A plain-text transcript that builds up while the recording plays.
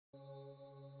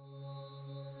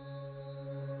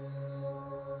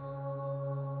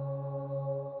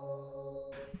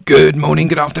Good morning,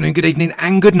 good afternoon, good evening,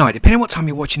 and good night, depending on what time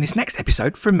you're watching this next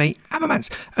episode from me, Avomance.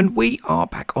 And we are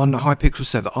back on the Hypixel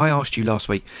server. I asked you last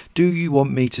week, do you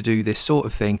want me to do this sort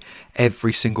of thing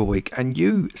every single week? And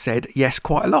you said yes,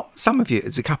 quite a lot. Some of you,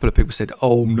 there's a couple of people said,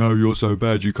 oh no, you're so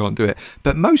bad, you can't do it.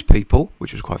 But most people,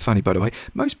 which was quite funny by the way,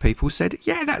 most people said,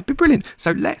 yeah, that'd be brilliant.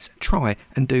 So let's try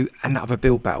and do another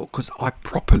build battle, because I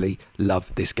properly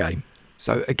love this game.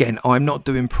 So again, I'm not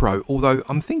doing pro, although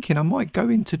I'm thinking I might go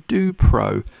into do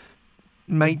pro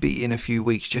maybe in a few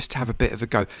weeks just to have a bit of a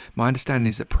go. My understanding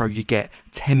is that pro you get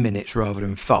 10 minutes rather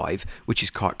than 5, which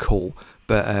is quite cool.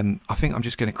 But I think I'm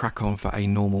just going to crack on for a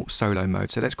normal solo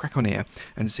mode. So let's crack on here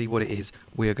and see what it is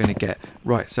we're going to get.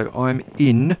 Right, so I'm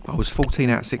in. I was 14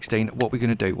 out of 16. What we're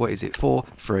going to do, what is it? 4,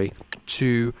 3,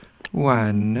 2,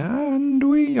 1. And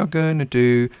we are going to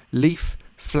do leaf,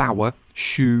 flower,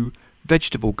 shoe,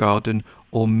 vegetable garden,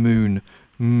 or moon.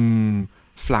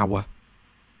 Flower.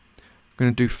 We're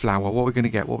going to do flower. What we're going to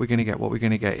get, what we're going to get, what we're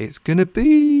going to get. It's going to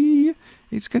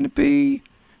be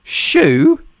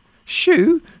shoe.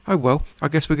 Shoe? Oh well, I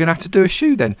guess we're going to have to do a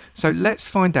shoe then. So let's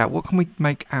find out, what can we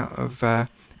make out of our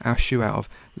shoe out of?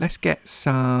 Let's get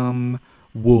some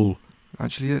wool.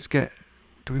 Actually, let's get,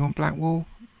 do we want black wool?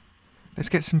 Let's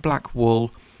get some black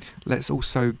wool. Let's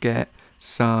also get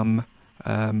some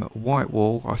white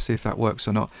wool. I'll see if that works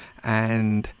or not,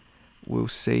 and we'll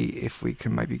see if we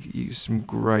can maybe use some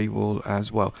grey wool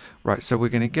as well. Right, so we're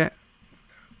going to get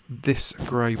this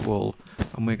grey wool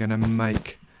and we're going to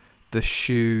make the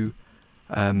shoe,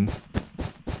 the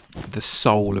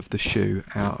sole of the shoe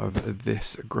out of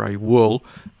this grey wool.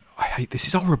 I hate this.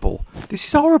 Is horrible. This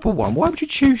is a horrible one. Why would you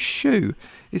choose shoe?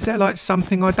 Is there like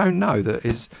something I don't know that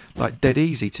is like dead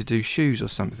easy to do shoes or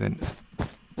something?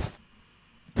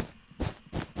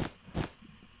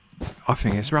 I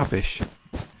think it's rubbish.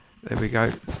 There we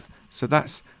go. So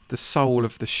that's the sole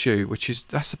of the shoe, which is,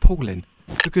 that's appalling.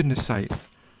 For goodness sake.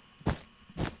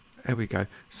 There we go.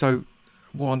 So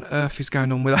what on earth is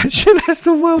going on with that shoe? That's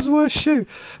the world's worst shoe.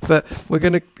 But we're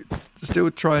going to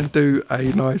still try and do a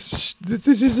nice...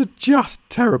 This is just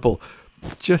terrible.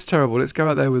 Just terrible. Let's go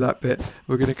out there with that bit.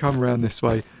 We're going to come around this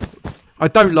way. I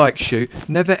don't like shoe.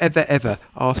 Never, ever, ever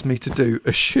ask me to do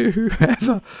a shoe,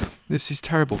 ever. This is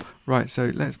terrible. Right,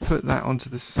 so let's put that onto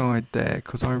the side there,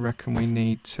 because I reckon we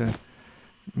need to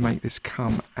make this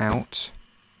come out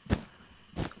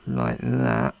like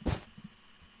that.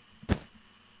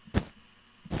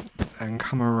 And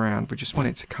come around. We just want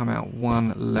it to come out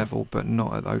one level, but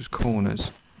not at those corners.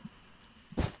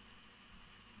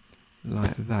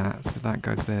 Like that. So that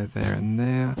goes there, there, and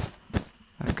there.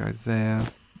 That goes there.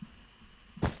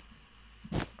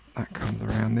 That comes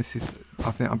around. This is,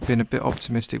 I think I've been a bit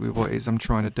optimistic with what it is I'm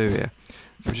trying to do here.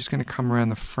 So I'm just going to come around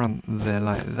the front there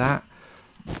like that.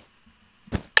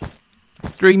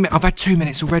 I've had 2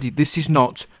 minutes already. This is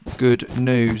not good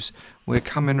news. We're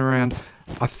coming around.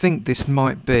 I think this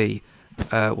might be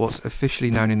what's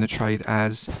officially known in the trade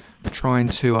as trying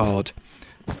too hard.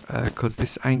 Because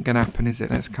this ain't going to happen, is it?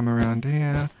 Let's come around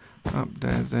here. Up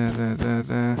there, there, there, there,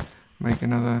 there. Make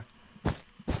another...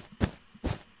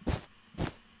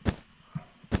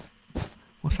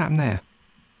 What's happened there?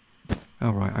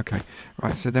 Oh, right, okay.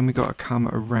 Right, so then we've got to come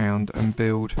around and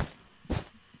build...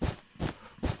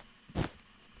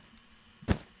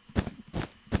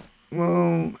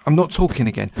 Well, I'm not talking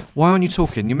again. Why aren't you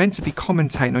talking? You're meant to be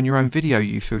commentating on your own video,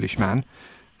 you foolish man.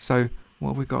 So, what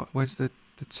have we got? Where's the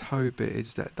toe bit?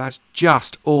 Is that's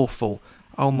just awful.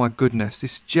 Oh my goodness,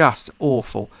 this is just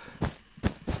awful.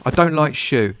 I don't like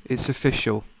shoe. It's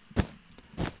official.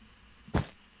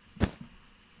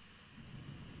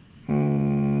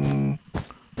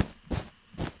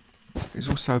 It's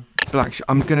also black.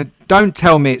 Don't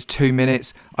tell me it's 2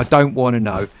 minutes. I don't want to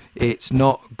know. It's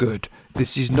not good.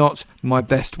 This is not my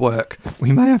best work.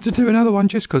 We may have to do another one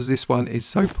just because this one is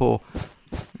so poor.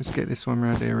 Let's get this one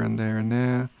around here, around there, and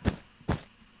there.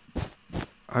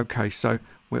 Okay, so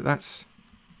well, that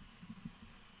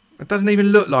doesn't even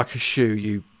look like a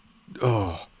shoe.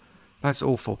 Oh, that's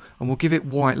awful. And we'll give it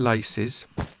white laces.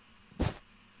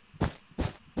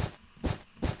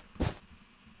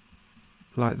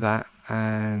 Like that,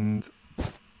 and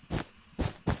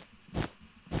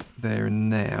there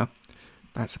and there.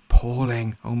 That's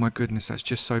appalling. Oh my goodness, that's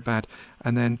just so bad.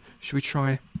 And then should we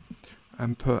try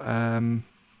and put let's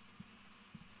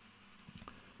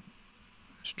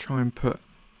try and put,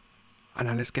 I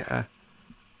know, let's get a,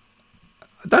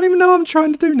 I don't even know what I'm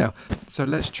trying to do now. So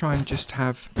let's try and just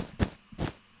have,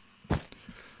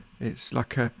 it's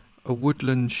like a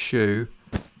woodland shoe.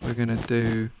 We're gonna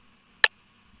do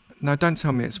No, don't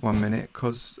tell me it's 1 minute,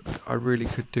 because I really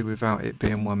could do without it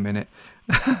being 1 minute.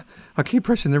 I keep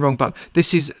pressing the wrong button.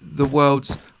 This is the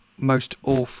world's most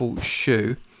awful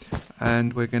shoe.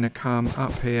 And we're going to come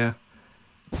up here.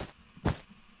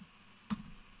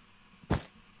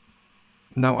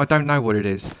 No, I don't know what it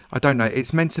is. I don't know.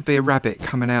 It's meant to be a rabbit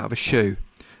coming out of a shoe,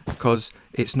 because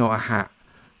it's not a hat.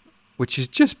 Which is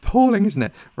just appalling, isn't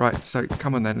it? Right, so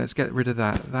come on then. Let's get rid of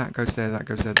that. That goes there, that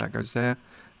goes there, that goes there.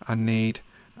 I need...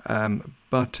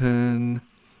 button,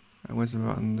 where's the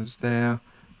button? There's there,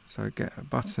 so get a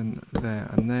button there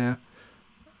and there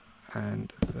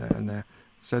and there and there.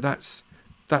 So that's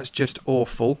just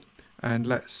awful. And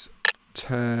let's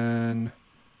turn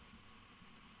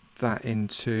that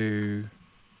into,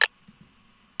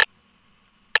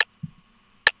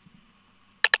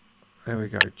 there we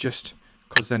go, just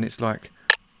because then it's like,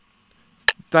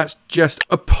 that's just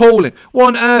appalling.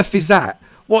 What on earth is that?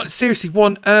 What, seriously, what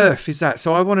on earth is that?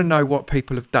 So I want to know what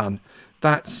people have done.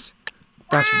 That's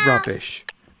rubbish.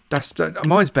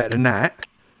 Mine's better than that.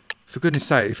 For goodness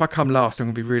sake, if I come last, I'm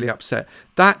going to be really upset.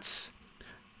 That's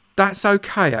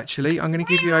okay, actually. I'm going to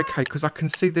give you okay, because I can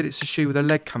see that it's a shoe with a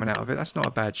leg coming out of it. That's not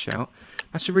a bad shout.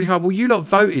 That's a really hard... Well, you lot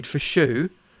voted for shoe.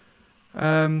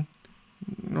 Are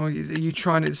you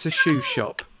trying... It's a shoe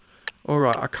shop. All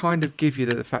right, I kind of give you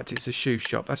the fact it's a shoe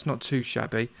shop. That's not too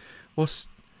shabby. What's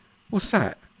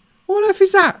that? What on earth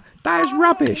is that? That is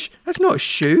rubbish. That's not a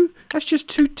shoe. That's just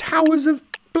 2 towers of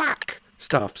black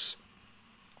stuffs.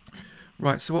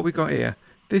 Right, so what we got here?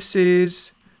 This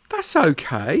is... That's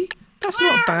okay. That's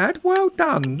not bad. Well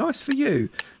done. Nice for you.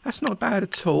 That's not bad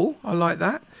at all. I like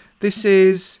that. This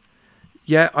is...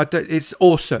 Yeah, it's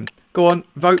awesome. Go on,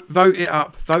 vote it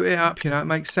up. Vote it up, you know, it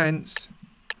makes sense.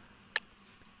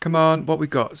 Come on, what we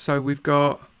got? So we've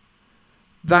got...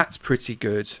 That's pretty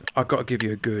good. I've got to give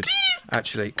you a good,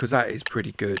 actually, because that is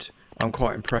pretty good. I'm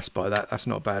quite impressed by that. That's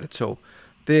not bad at all.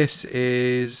 This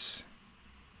is...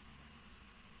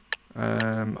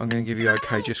 I'm going to give you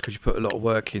okay just because you put a lot of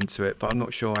work into it, but I'm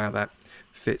not sure how that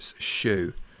fits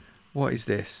shoe. What is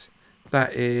this?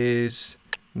 That is...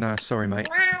 No, sorry, mate.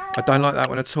 I don't like that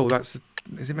one at all. That's...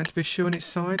 Is it meant to be a shoe on its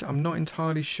side? I'm not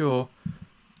entirely sure.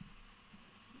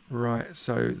 Right,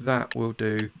 so that will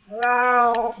do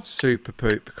super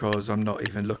poop because I'm not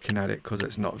even looking at it because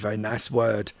it's not a very nice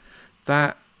word.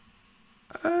 That,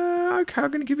 okay,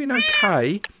 I'm going to give you an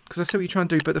okay because I see what you're trying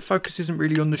to do, but the focus isn't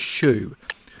really on the shoe.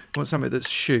 I want something that's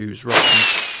shoes,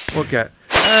 right? We'll get,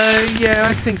 yeah,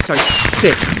 I think so.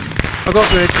 Sixth.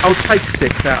 I'll take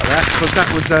sixth out of that because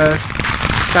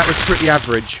that was pretty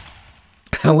average.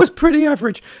 That was pretty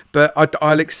average, but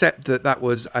I'll accept that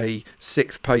was a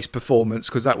 6th place performance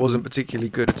because that wasn't particularly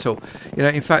good at all. You know,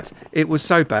 in fact, it was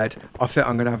so bad, I think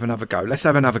I'm going to have another go. Let's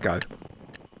have another go.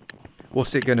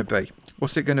 What's it going to be?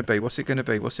 What's it going to be? What's it going to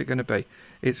be? What's it going to be?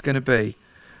 It's going to be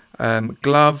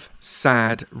glove,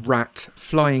 sad, rat,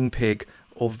 flying pig,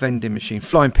 or vending machine.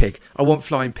 Flying pig. I want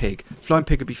flying pig. Flying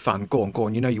pig would be fun. Go on, go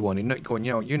on. You know you want it. No, go on.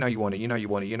 You know you want it. You know you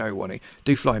want it. You know you want it.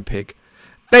 Do flying pig.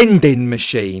 Vending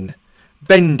machine.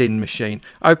 Vending machine.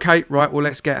 Okay, right. Well,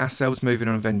 let's get ourselves moving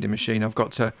on a vending machine. I've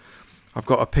got to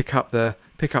pick up the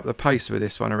pace with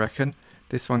this one. I reckon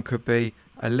this one could be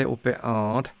a little bit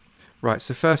hard. Right.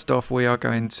 So first off, we are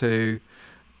going to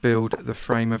build the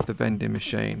frame of the vending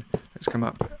machine. Let's come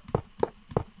up.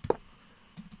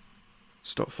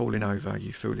 Stop falling over,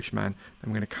 you foolish man.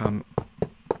 Then we're going to come.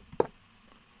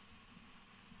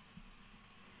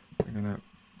 We're going to.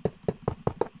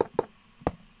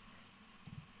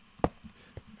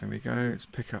 There we go, let's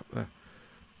pick up the...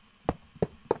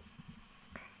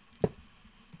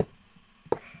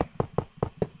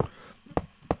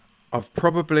 I've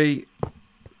probably,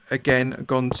 again,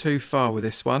 gone too far with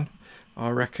this one, I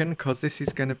reckon, because this is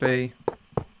going to be...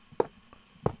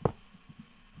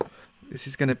 This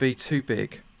is going to be too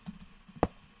big.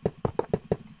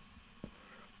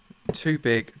 Too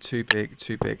big, too big,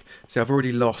 too big. So I've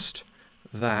already lost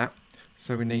that,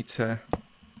 so we need to...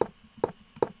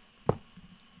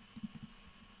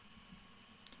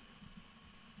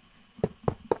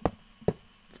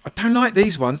 I don't like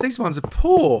these ones. These ones are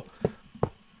poor.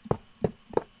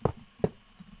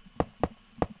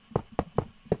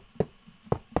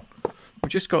 We've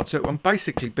just got to... I'm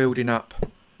basically building up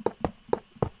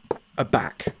a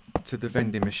back to the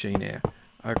vending machine here.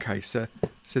 Okay, so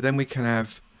then we can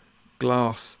have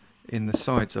glass in the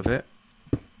sides of it.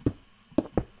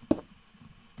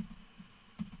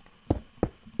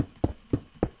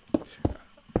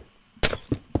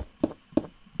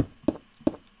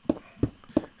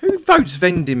 Votes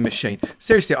vending machine.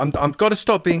 Seriously, I've got to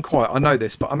stop being quiet. I know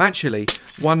this, but I'm actually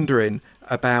wondering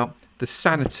about the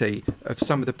sanity of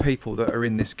some of the people that are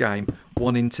in this game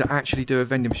wanting to actually do a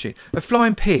vending machine. A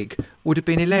flying pig would have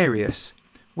been hilarious.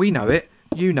 We know it.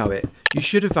 You know it. You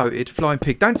should have voted flying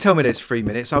pig. Don't tell me there's 3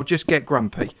 minutes. I'll just get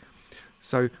grumpy.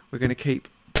 So we're going to keep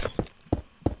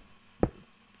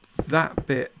that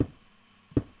bit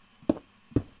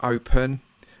open.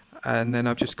 And then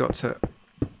I've just got to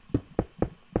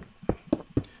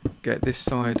get this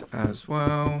side as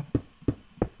well.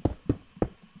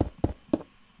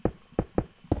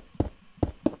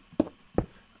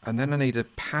 And then I need a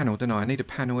panel, don't I? I need a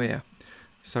panel here.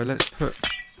 So let's put...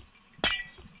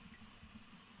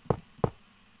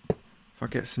 If I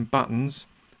get some buttons,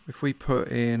 if we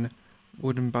put in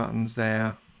wooden buttons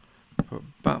there, put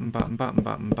button, button, button,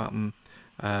 button, button,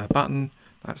 button,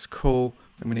 that's cool.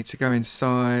 Then we need to go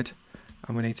inside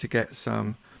and we need to get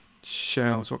some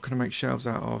shelves. What can I make shelves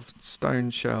out of?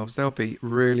 Stone shelves. They'll be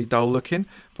really dull looking,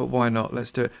 but why not?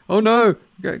 Let's do it. Oh no!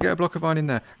 Get a block of iron in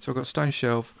there. So I've got a stone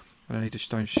shelf, and I need a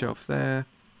stone shelf there.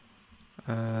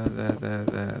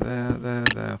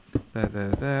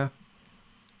 There.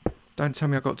 Don't tell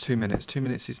me I've got 2 minutes. 2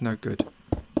 minutes is no good.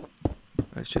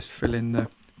 Let's just fill in the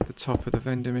top of the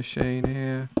vending machine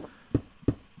here.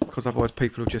 Because otherwise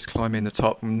people will just climb in the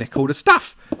top and nick all the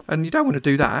stuff. And you don't want to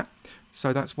do that.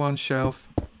 So that's one shelf.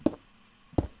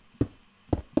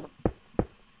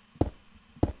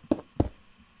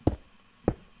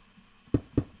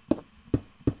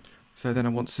 So then I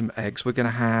want some eggs. We're going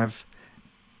to have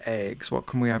eggs. What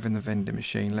can we have in the vending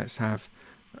machine? Let's have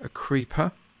a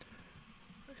creeper.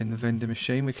 In the vending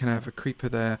machine we can have a creeper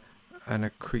there and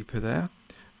a creeper there,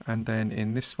 and then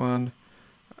in this one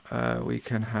we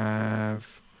can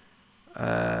have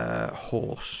a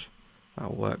horse.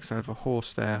 That'll work. So I have a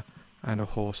horse there and a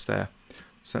horse there.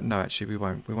 So no, actually we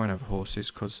won't have horses,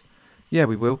 because yeah,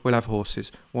 we'll have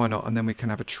horses, why not? And then we can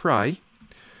have a tray,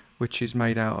 which is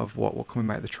made out of what can we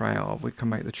make the tray out of? We can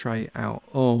make the tray out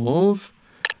of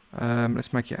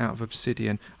let's make it out of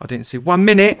obsidian. I didn't see 1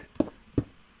 minute.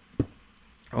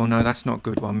 Oh no, that's not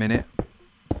good. 1 minute.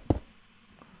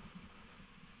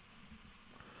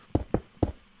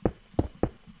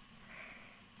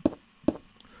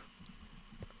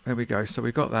 There we go. So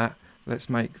we got that. Let's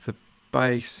make the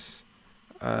base.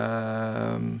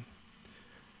 Yeah,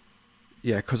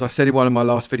 because I said in one of my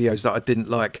last videos that I didn't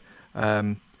like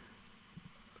that.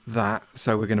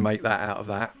 So we're going to make that out of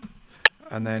that.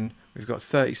 And then we've got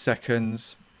 30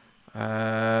 seconds.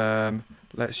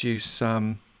 Let's use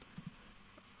some...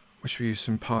 We should use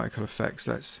some particle effects.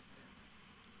 Let's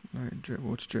drip,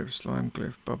 water drip, slime,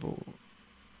 glyph, bubble.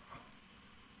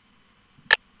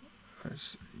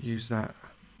 Let's use that.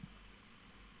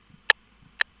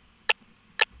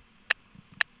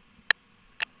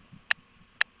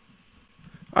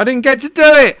 I didn't get to do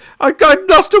it. I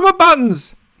lost all my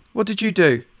buttons. What did you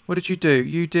do? What did you do?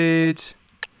 You did.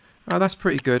 Oh, that's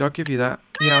pretty good. I'll give you that.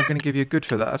 Yeah, I'm going to give you a good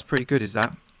for that. That's pretty good, is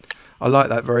that? I like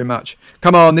that very much.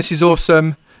 Come on, this is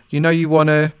awesome. You know you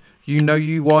wanna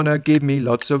give me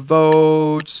lots of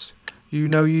votes. You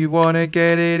know you wanna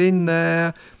get it in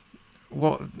there.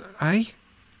 What? Eh?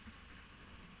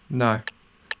 No,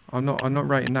 I'm not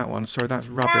rating that one. Sorry, that's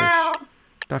rubbish.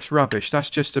 That's rubbish. That's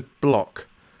just a block.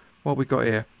 What we got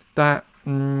here? That?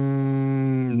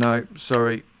 No,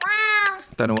 sorry.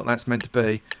 Don't know what that's meant to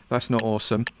be. That's not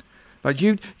awesome. But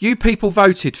you people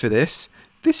voted for this.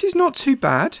 This is not too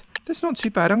bad. That's not too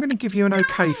bad. I'm going to give you an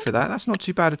okay for that. That's not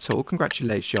too bad at all.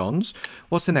 Congratulations.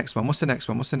 What's the next one? What's the next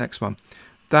one? What's the next one?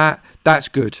 That's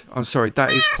good. I'm sorry.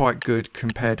 That is quite good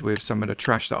compared with some of the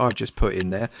trash that I've just put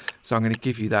in there. So I'm going to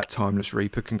give you that Timeless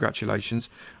Reaper. Congratulations.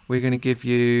 We're going to give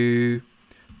you...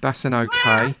 That's an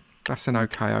okay. That's an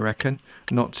okay, I reckon.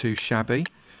 Not too shabby.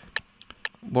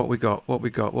 What we got? What we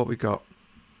got? What we got?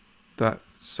 That...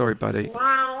 Sorry, buddy.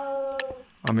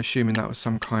 I'm assuming that was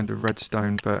some kind of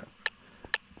redstone, but...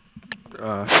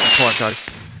 quite go.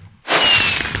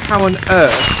 How on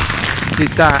earth did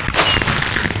that?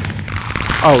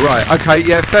 Oh right, okay,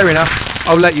 yeah, fair enough.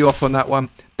 I'll let you off on that one.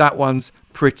 That one's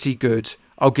pretty good.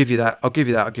 I'll give you that. I'll give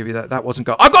you that. I'll give you that. That wasn't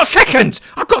good. I got second.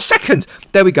 I got second.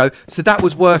 There we go. So that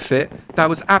was worth it. That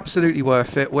was absolutely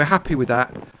worth it. We're happy with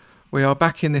that. We are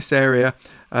back in this area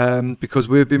because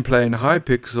we've been playing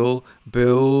Hypixel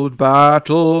Build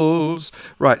battles.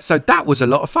 Right. So that was a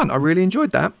lot of fun. I really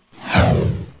enjoyed that.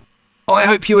 I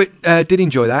hope you did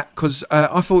enjoy that, because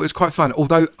I thought it was quite fun,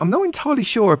 although I'm not entirely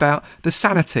sure about the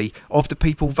sanity of the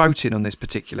people voting on this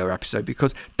particular episode,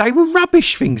 because they were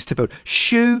rubbish things to build.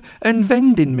 Shoe and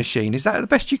vending machine. Is that the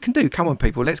best you can do? Come on,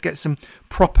 people, let's get some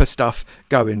proper stuff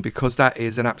going, because that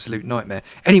is an absolute nightmare.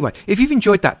 Anyway, if you've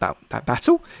enjoyed that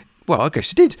battle, Well, I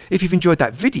guess you did. If you've enjoyed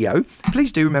that video,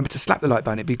 please do remember to slap the like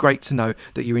button. It'd be great to know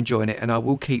that you're enjoying it, and I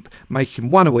will keep making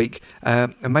one a week,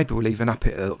 and maybe we'll even up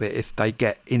it a little bit if they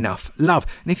get enough love.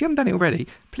 And if you haven't done it already,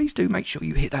 please do make sure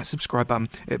you hit that subscribe button.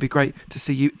 It'd be great to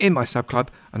see you in my sub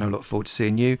club, and I look forward to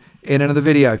seeing you in another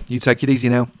video. You take it easy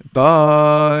now.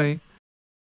 Bye.